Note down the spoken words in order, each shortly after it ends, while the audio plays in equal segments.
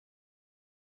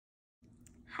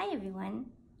Hi everyone,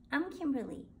 I'm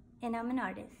Kimberly and I'm an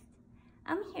artist.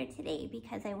 I'm here today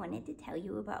because I wanted to tell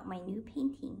you about my new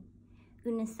painting,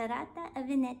 Una Serata a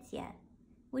Venezia,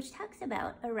 which talks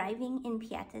about arriving in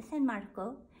Piazza San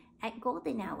Marco at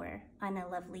golden hour on a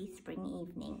lovely spring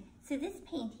evening. So this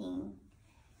painting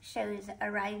shows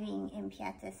arriving in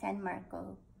Piazza San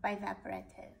Marco by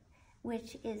Vaporetto,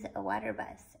 which is a water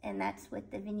bus, and that's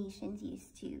what the Venetians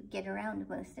used to get around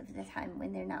most of the time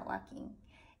when they're not walking.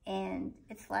 And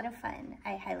it's a lot of fun.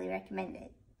 I highly recommend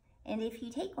it. And if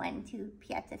you take one to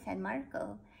Piazza San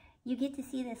Marco, you get to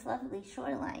see this lovely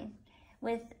shoreline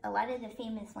with a lot of the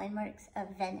famous landmarks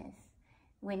of Venice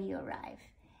when you arrive.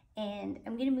 And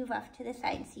I'm going to move off to the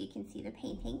side so you can see the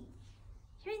painting.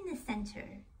 Here in the center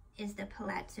is the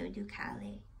Palazzo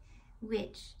Ducale,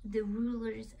 which the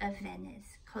rulers of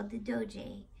Venice, called the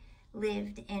Doge,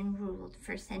 lived and ruled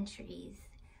for centuries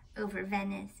over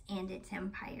Venice and its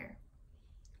empire.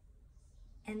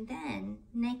 And then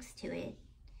next to it,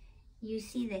 you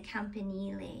see the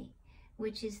Campanile,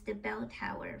 which is the bell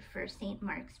tower for St.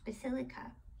 Mark's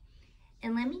Basilica.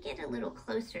 And let me get a little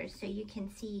closer so you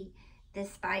can see the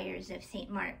spires of St.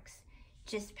 Mark's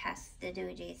just past the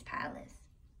Doge's palace.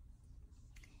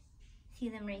 See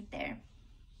them right there?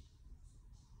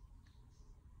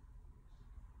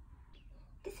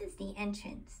 This is the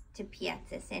entrance to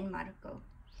Piazza San Marco.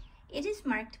 It is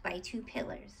marked by two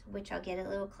pillars, which I'll get a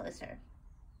little closer.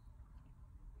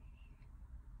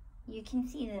 You can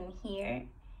see them here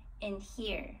and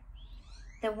here.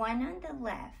 The one on the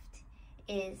left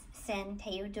is San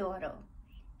Teodoro,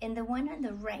 and the one on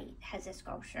the right has a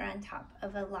sculpture on top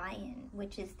of a lion,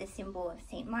 which is the symbol of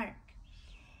St. Mark.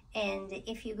 And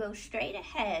if you go straight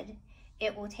ahead,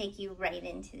 it will take you right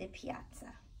into the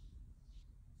piazza.